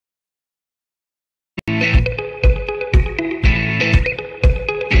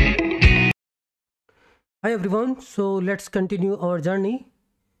Hi everyone, so let's continue our journey.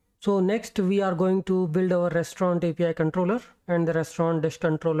 So next we are going to build our restaurant API controller and the restaurant dish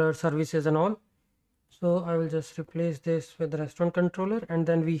controller services and all. So I will just replace this with the restaurant controller, and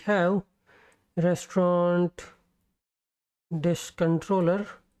then we have restaurant dish controller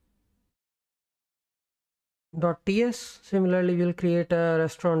 .ts. Similarly, we'll create a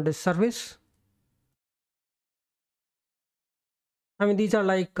restaurant dish service. I mean, these are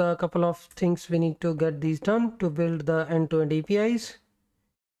like a couple of things we need to get these done to build the end-to-end APIs.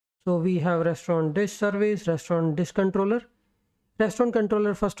 So we have restaurant dish service, restaurant dish controller. Restaurant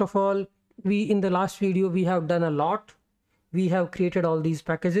controller, first of all, we in the last video we have done a lot. We have created all these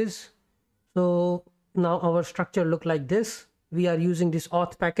packages. So now our structure look like this. We are using this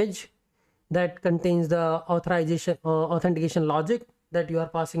auth package that contains the authentication logic, that you are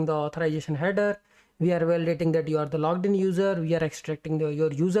passing the authorization header. We are validating that you are the logged in user. We are extracting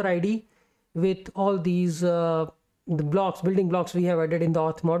your user ID with all these the building blocks we have added in the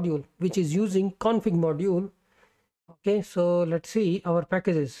auth module, which is using config module. Okay, so let's see our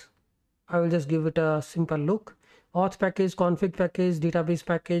packages. I will just give it a simple look. Auth package, config package, database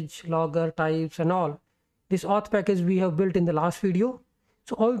package, logger, types and all. This auth package we have built in the last video.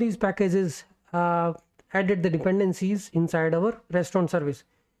 So all these packages added the dependencies inside our restaurant service.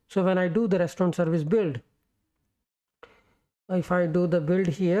 So when I do the restaurant service build, if I do the build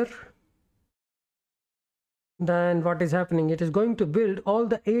here, then what is happening? It is going to build all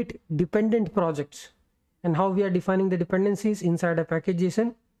the 8 dependent projects. And how we are defining the dependencies inside a package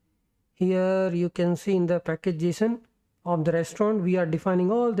JSON. Here you can see in the package JSON of the restaurant, we are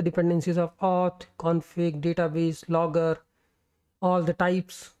defining all the dependencies of auth, config, database, logger, all the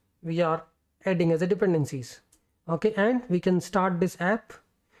types we are adding as a dependencies. Okay, and we can start this app.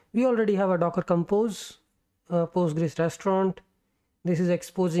 We already have a Docker Compose, Postgres restaurant. This is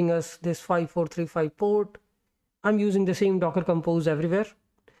exposing us this 5435 port. I'm using the same Docker Compose everywhere.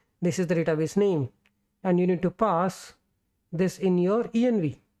 This is the database name, and you need to pass this in your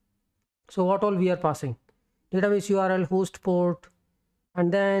env. So what all we are passing? Database URL, host port,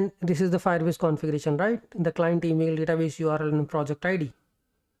 and then this is the Firebase configuration, right? The client email, database URL and project ID.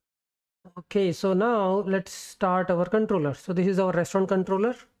 Okay, so now let's start our controller. So this is our restaurant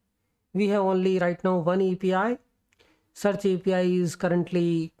controller. We have only right now one API. Search API is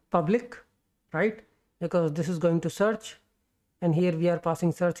currently public, right? Because this is going to search, and here we are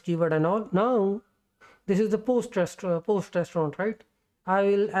passing search keyword and all. Now this is the post restaurant, right? I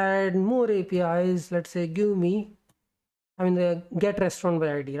will add more APIs. Let's say give me, the get restaurant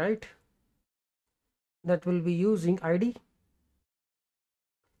by ID, right? That will be using ID.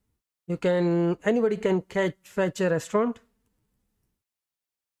 You can, anybody can fetch a restaurant.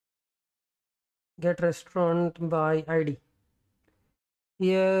 Get restaurant by ID.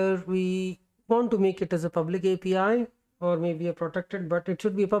 Here we want to make it as a public API or maybe a protected, but it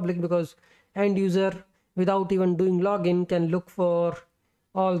should be public because end user without even doing login can look for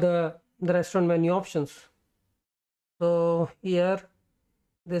all the restaurant menu options. So here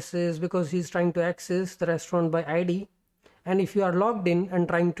this is because he's trying to access the restaurant by ID, and if you are logged in and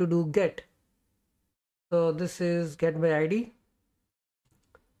trying to do get, so this is get by ID,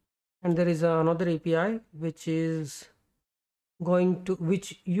 and there is another API which is going to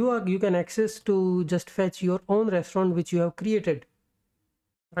you can access to just fetch your own restaurant which you have created,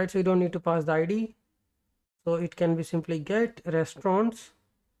 right? So you don't need to pass the ID, so it can be simply get restaurants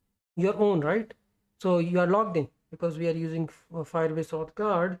your own, right? So you are logged in because we are using Firebase auth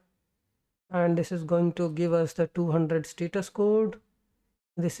card, and this is going to give us the 200 status code.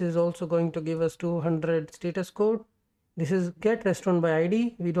 This is also going to give us 200 status code. This is get restaurant by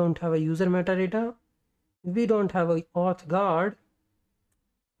ID. We don't have a user metadata. We don't have a auth guard.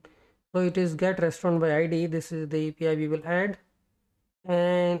 So it is get restaurant by ID. This is the API we will add,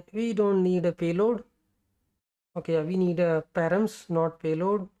 and we don't need a payload. Okay, we need a params, not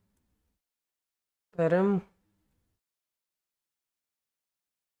payload. Param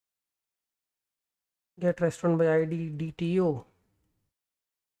get restaurant by ID DTO.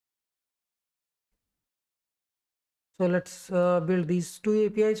 So let's build these two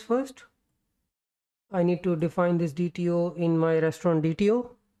APIs first. I need to define this DTO in my restaurant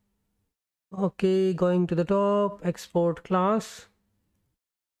DTO. Okay, going to the top, export class.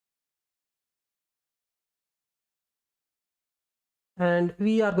 And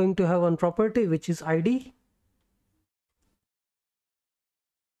we are going to have one property which is ID.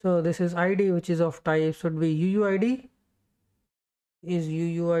 So this is ID which is of type should be UUID. Is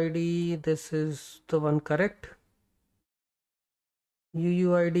UUID, this is the one correct.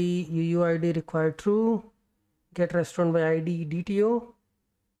 UUID required true. Get restaurant by ID DTO.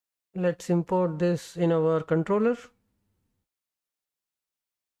 Let's import this in our controller.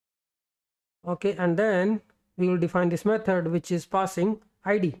 Okay, and then we will define this method which is passing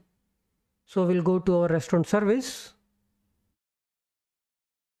ID. So we'll go to our restaurant service,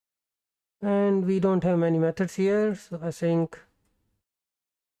 and we don't have many methods here, so I think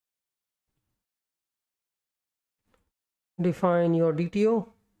define your DTO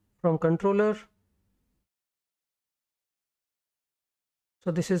from controller.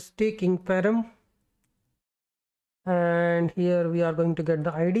 So this is taking param, and here we are going to get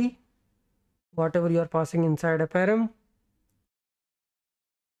the ID whatever you are passing inside a param.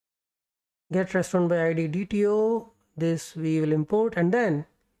 Get restaurant by ID DTO, this we will import, and then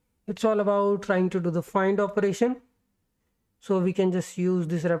it's all about trying to do the find operation. So we can just use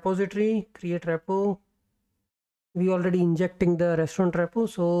this repository, create repo. We already injecting the restaurant repo,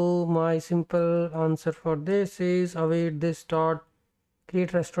 so my simple answer for this is await this dot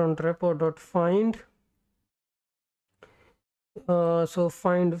create restaurant repo dot find. So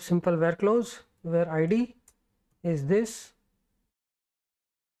find simple where clause where ID is this,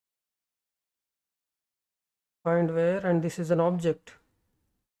 find where, and this is an object,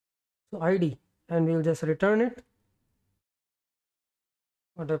 so ID, and we'll just return it.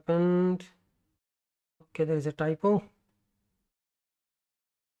 What happened? Okay, there is a typo.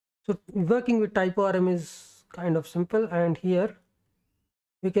 So working with typo RM is kind of simple, and here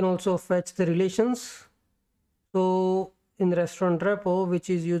we can also fetch the relations. So in the restaurant repo, which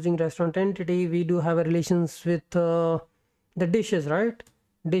is using restaurant entity, we do have a relations with the dishes, right?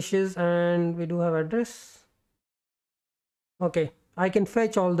 Dishes, and we do have address. Okay, I can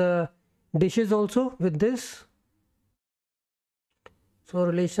fetch all the dishes also with this. So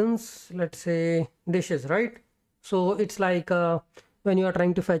relations, let's say dishes, right? So it's like when you are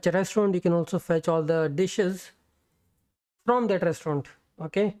trying to fetch a restaurant, you can also fetch all the dishes from that restaurant.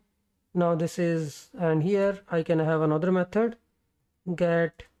 Okay, now this is, and here I can have another method,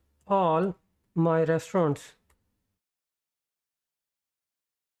 get all my restaurants.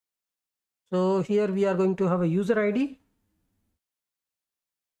 So here we are going to have a user ID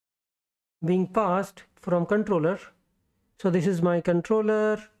being passed from controller. So this is my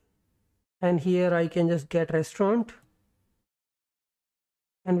controller, and here I can just get restaurant,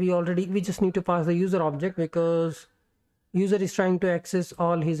 and we just need to pass the user object because user is trying to access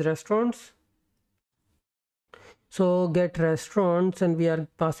all his restaurants. So get restaurants, and we are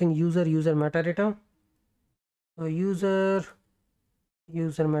passing user metadata. So user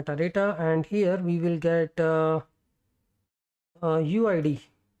metadata, and here we will get UID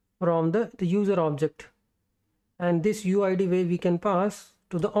from the user object, and this UID way we can pass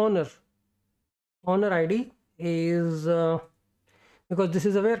to the owner ID is because this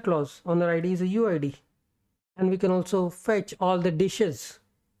is a where clause, owner ID is a UID, and we can also fetch all the dishes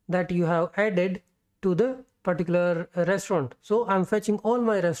that you have added to the particular restaurant. So I'm fetching all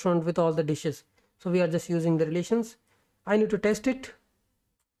my restaurant with all the dishes, so we are just using the relations. I need to test it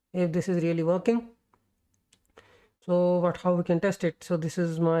if this is really working. So how we can test it? So this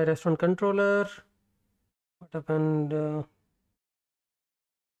is my restaurant controller. What happened?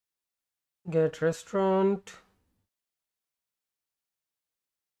 Get restaurant,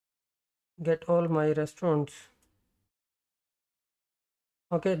 get all my restaurants.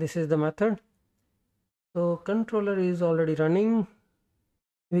 Okay, this is the method. So controller is already running.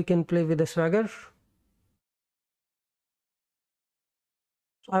 We can play with the Swagger.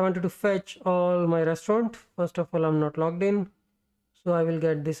 So I wanted to fetch all my restaurant. First of all, I'm not logged in, so I will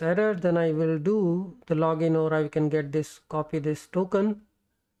get this error. Then I will do the login, or I can get this, copy this token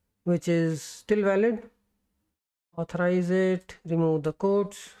which is still valid, authorize it, remove the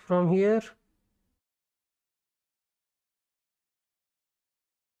codes from here.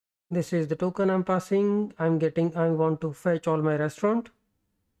 This is the token I'm passing. I want to fetch all my restaurant.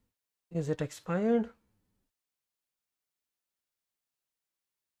 Is it expired?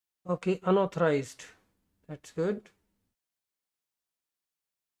 Okay, unauthorized, that's good,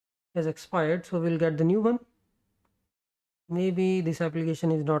 has expired, so we'll get the new one. Maybe this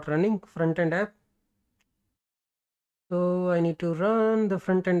application is not running, front-end app, so I need to run the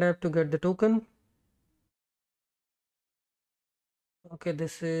front-end app to get the token. Okay,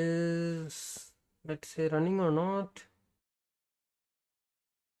 this is, let's say, running or not.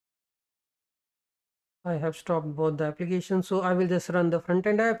 I have stopped both the applications, so I will just run the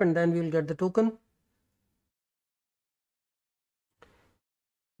front-end app and then we will get the token.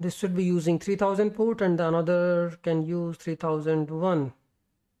 This should be using 3000 port, and the another can use 3001.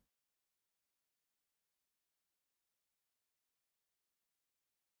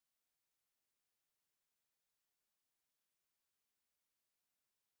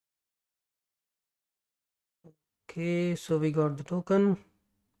 Okay, so we got the token.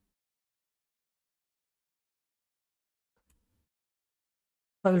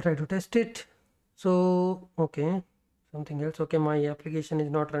 I will try to test it. So okay, something else. Okay, my application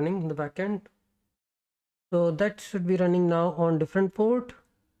is not running in the backend. So that should be running now on different port.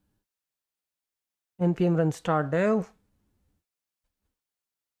 npm run start dev.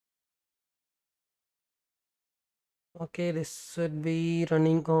 Okay, this should be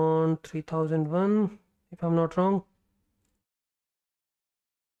running on 3001 if I'm not wrong.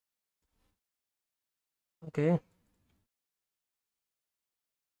 Okay,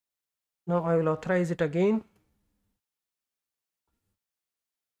 now I will authorize it again.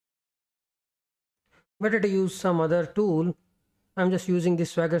 Better to use some other tool. I'm just using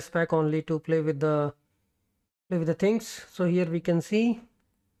this Swagger spec only to play with the things. So here we can see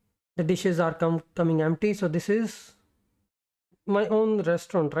the dishes are coming empty. So this is my own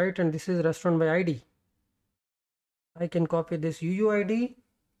restaurant, right? And this is restaurant by ID. I can copy this UUID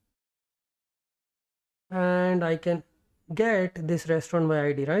and I can get this restaurant by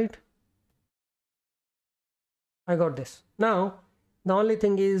ID, right? I got this. Now the only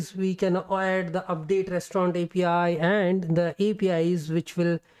thing is we can add the update restaurant API and the APIs which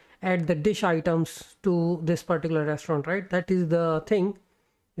will add the dish items to this particular restaurant, right? That is the thing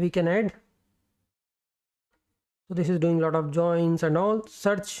we can add. So this is doing a lot of joins and all.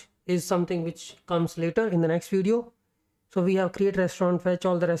 Search is something which comes later in the next video. So we have create restaurant, fetch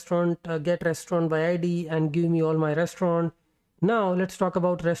all the restaurant, get restaurant by ID and give me all my restaurant. Now let's talk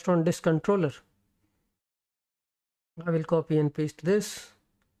about restaurant dish controller. I will copy and paste this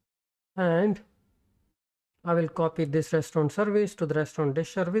and I will copy this restaurant service to the restaurant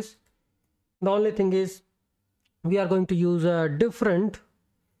dish service. The only thing is we are going to use a different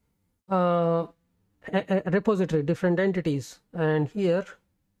repository, different entities. And here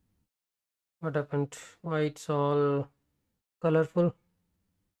what happened? Why it's all colorful?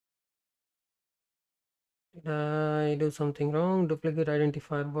 Did I do something wrong? Duplicate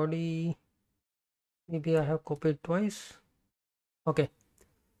identifier body. Maybe I have copied twice. Okay,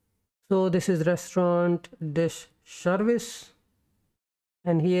 so this is restaurant dish service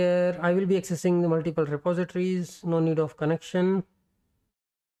and here I will be accessing the multiple repositories. No need of connection.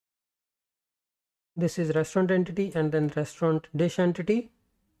 This is restaurant entity and then restaurant dish entity,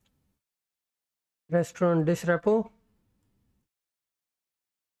 restaurant dish repo.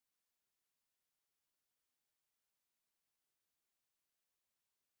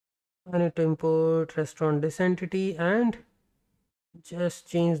 I need to import restaurant dish entity and just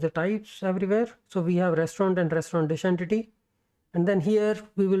change the types everywhere. So we have restaurant and restaurant dish entity, and then here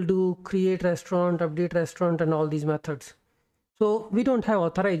we will do create restaurant, update restaurant and all these methods. So we don't have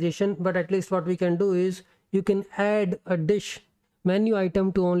authorization, but at least what we can do is you can add a dish menu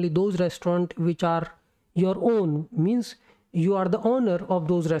item to only those restaurants which are your own, means you are the owner of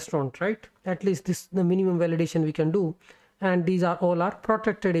those restaurants, right? At least this the minimum validation we can do. And these are all our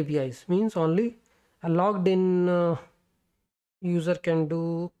protected APIs, means only a logged in user can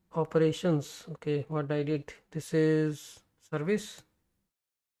do operations. Okay, what I did, this is service.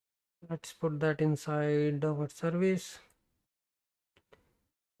 Let's put that inside our service.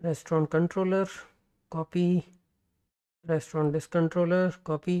 Restaurant controller, copy, restaurant disk controller,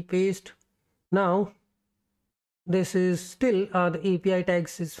 copy, paste. Now this is still the API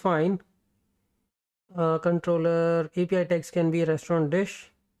tags is fine. Controller API tags can be restaurant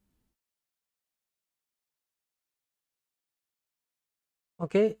dish.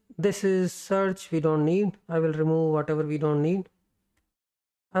 Okay, this is search, we don't need. I will remove whatever we don't need.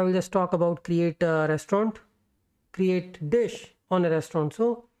 I will just talk about create a restaurant, create dish on a restaurant.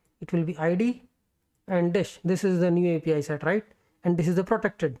 So it will be ID and dish. This is the new API set, right? And this is the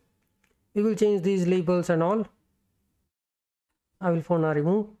protected. We will change these labels and all. I will for now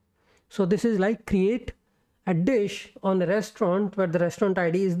remove. So this is like create a dish on a restaurant where the restaurant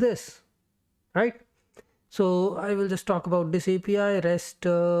ID is this, right? So I will just talk about this API, rest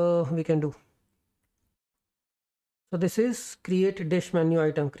we can do. So this is create dish menu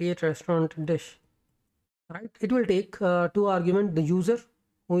item, create restaurant dish, right? It will take two arguments, the user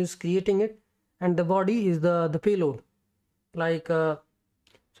who is creating it and the body is the payload. Like so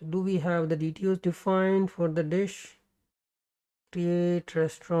do we have the details defined for the dish? Create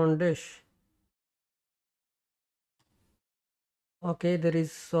restaurant dish. Okay, there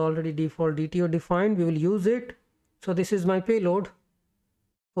is already default DTO defined. We will use it. So this is my payload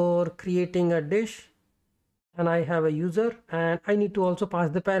for creating a dish and I have a user and I need to also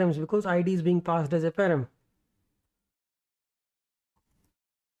pass the params because ID is being passed as a param.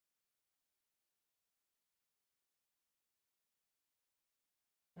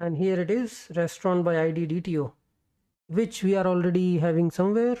 And here it is, restaurant by ID DTO. which we are already having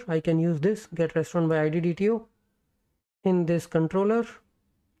somewhere. I can use this get restaurant by id DTO in this controller,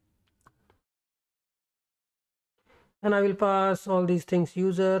 and I will pass all these things: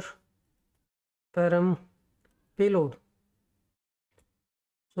 user, param, payload.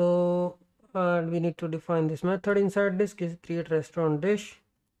 So we need to define this method inside this, create restaurant dish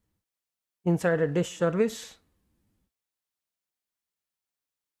inside a dish service.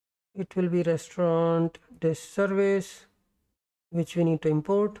 It will be restaurant dish service, which we need to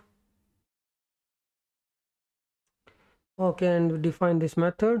import. Okay, and we define this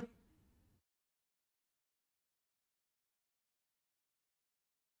method.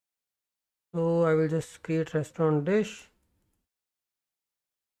 So I will just create restaurant dish,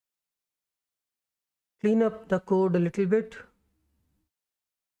 clean up the code a little bit.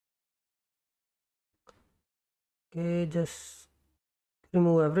 Okay, just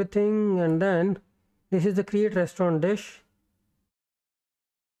remove everything, and then this is the create restaurant dish.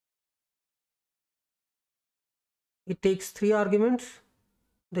 It takes 3 arguments: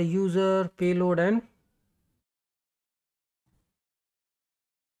 the user, payload, and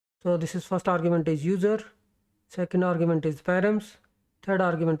so this is first argument is user, second argument is params, third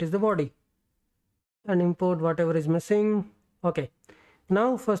argument is the body, and import whatever is missing. Okay,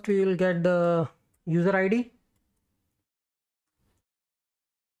 now first we will get the user ID.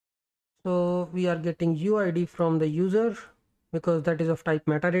 So we are getting UID from the user because that is of type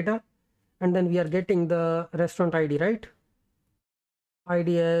metadata, and then we are getting the restaurant ID, right?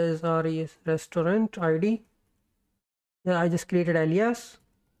 ID as RES restaurant ID. Yeah, I just created alias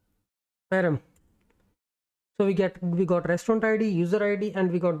param. So we got restaurant ID, user ID,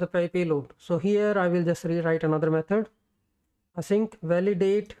 and we got the payload. So here I will just rewrite another method, async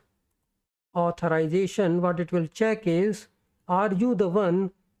validate authorization. What it will check is, are you the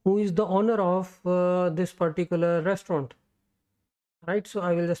one who is the owner of this particular restaurant, right? So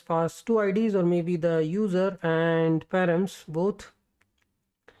I will just pass 2 IDs, or maybe the user and params both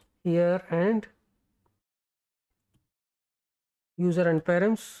here, and user and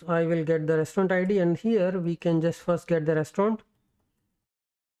params. I will get the restaurant ID, and here we can just first get the restaurant.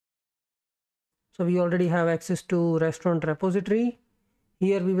 So we already have access to restaurant repository.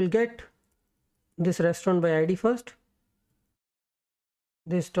 Here we will get this restaurant by ID first.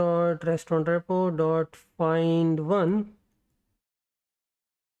 This dot restaurant repo dot find one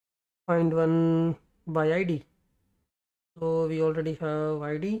by ID. So we already have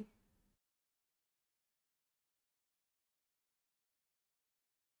ID.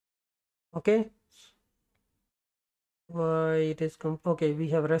 Okay, why it is okay, we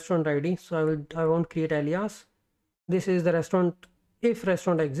have restaurant ID, so I won't create alias. This is the restaurant if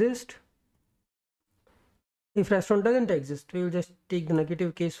restaurant exists. If restaurant doesn't exist, we will just take the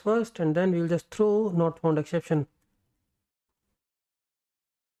negative case first, and then we will just throw not found exception.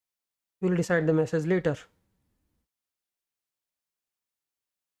 We will decide the message later.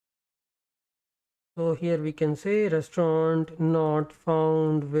 So here we can say restaurant not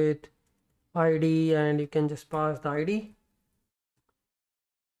found with ID, and you can just pass the ID.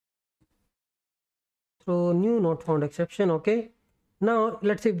 Throw new not found exception. Okay, now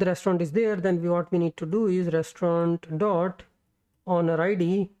let's say if the restaurant is there, then what we need to do is restaurant dot owner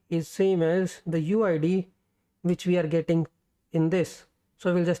ID is same as the UID which we are getting in this.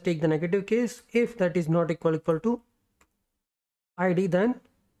 So we'll just take the negative case. If that is not equal to ID, then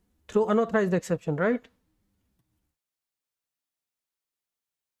throw unauthorized exception, right?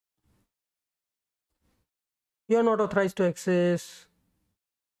 You are not authorized to access.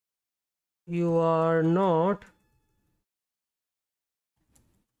 You are not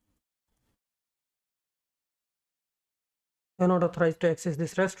authorized to access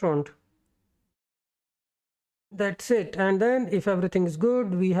this restaurant. That's it. And then if everything is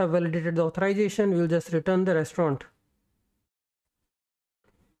good, we have validated the authorization, we'll just return the restaurant.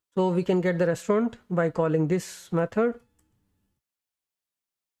 So we can get the restaurant by calling this method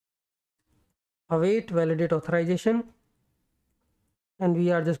await validate authorization, and we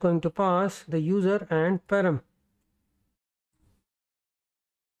are just going to pass the user and param.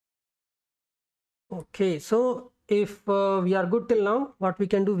 Okay, so if we are good till now, what we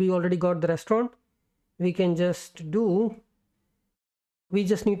can do, we already got the restaurant. We can just do, we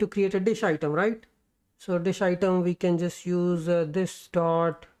just need to create a dish item, right? So dish item, we can just use this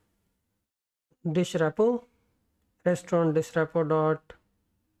dot dish repo, restaurant dish repo dot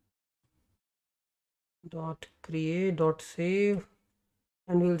create dot save,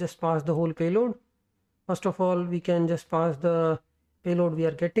 and we'll just pass the whole payload. First of all, we can just pass the payload we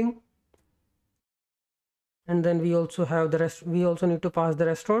are getting, and then we also have the rest. We also need to pass the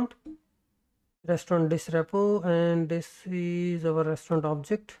restaurant. restaurant dish repo, and this is our restaurant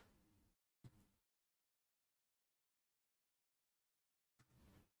object.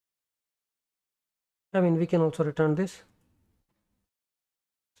 I mean, we can also return this.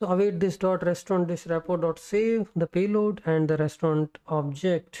 So await this dot restaurant dish repo dot save the payload and the restaurant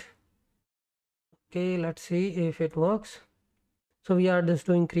object. Okay, let's see if it works. So we are just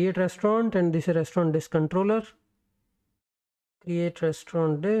doing create restaurant, and this is restaurant dish controller. Create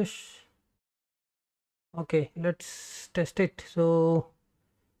restaurant dish. Okay, let's test it. So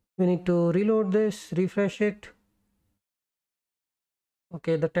we need to reload this, refresh it.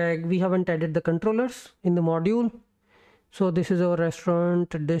 Okay, the tag, we haven't added the controllers in the module. So this is our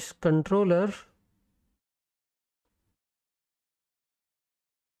restaurant dish controller.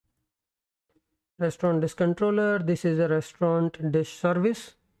 Restaurant dish controller. This is a restaurant dish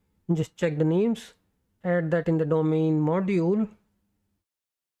service. Just check the names, add that in the domain module.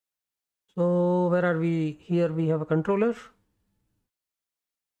 So where are we? Here we have a controller,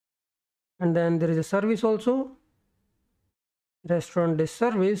 and then there is a service also, restaurant dish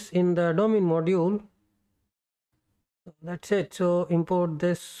service in the domain module. That's it. So import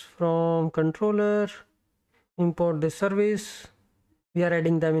this from controller, import this service. We are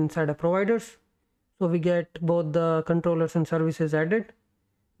adding them inside a providers, so we get both the controllers and services added.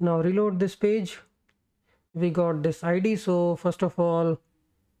 Now reload this page. We got this ID. So first of all,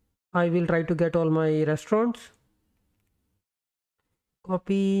 I will try to get all my restaurants.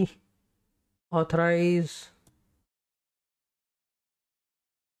 Copy, authorize.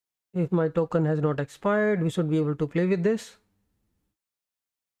 If my token has not expired, we should be able to play with this.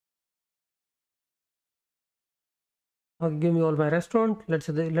 Give me all my restaurant. Let's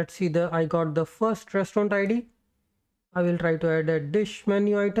see I got the first restaurant ID. I will try to add a dish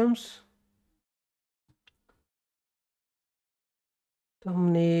menu items.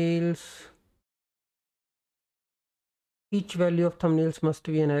 Thumbnails. Each value of thumbnails must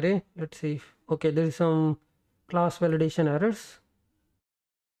be an array. Let's see if, okay, there is some class validation errors.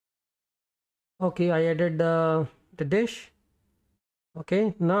 Okay, I added the dish.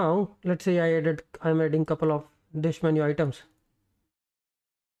 Okay, now let's say I'm adding couple of dish menu items.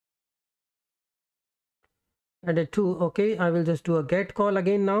 Added 2. Okay, I will just do a get call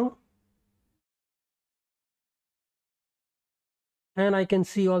again now, and I can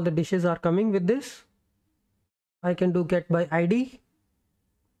see all the dishes are coming with this. I can do get by ID.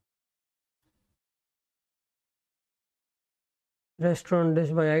 Restaurant dish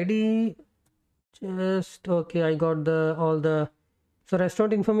by ID. Just okay, I got all the so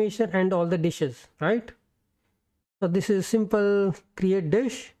restaurant information and all the dishes, right? So this is simple create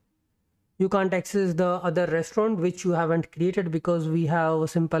dish. You can't access the other restaurant which you haven't created because we have a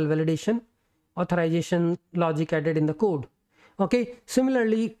simple validation authorization logic added in the code. Okay,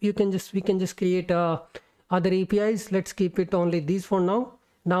 similarly we can just create other APIs. Let's keep it only these for now.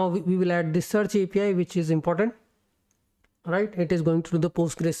 Now we will add this search API, which is important, right? It is going to do the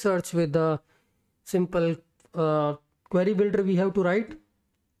postgres search with the simple query builder we have to write,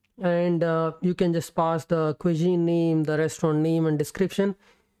 and you can just pass the cuisine name, the restaurant name and description.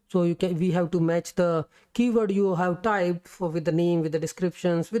 So we have to match the keyword you have typed with the name, with the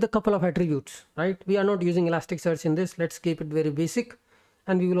descriptions, with a couple of attributes, right? We are not using Elasticsearch in this. Let's keep it very basic,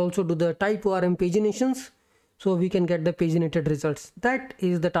 and we will also do the type ORM paginations so we can get the paginated results. That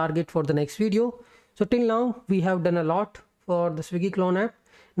is the target for the next video. So till now we have done a lot for the Swiggy clone app.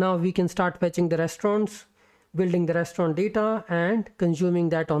 Now we can start fetching the restaurants, building the restaurant data and consuming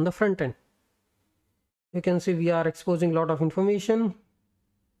that on the front end. You can see we are exposing a lot of information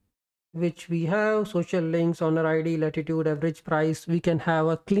which we have: social links, owner ID, latitude, average price. We can have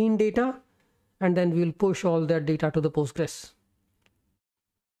a clean data, and then we'll push all that data to the Postgres.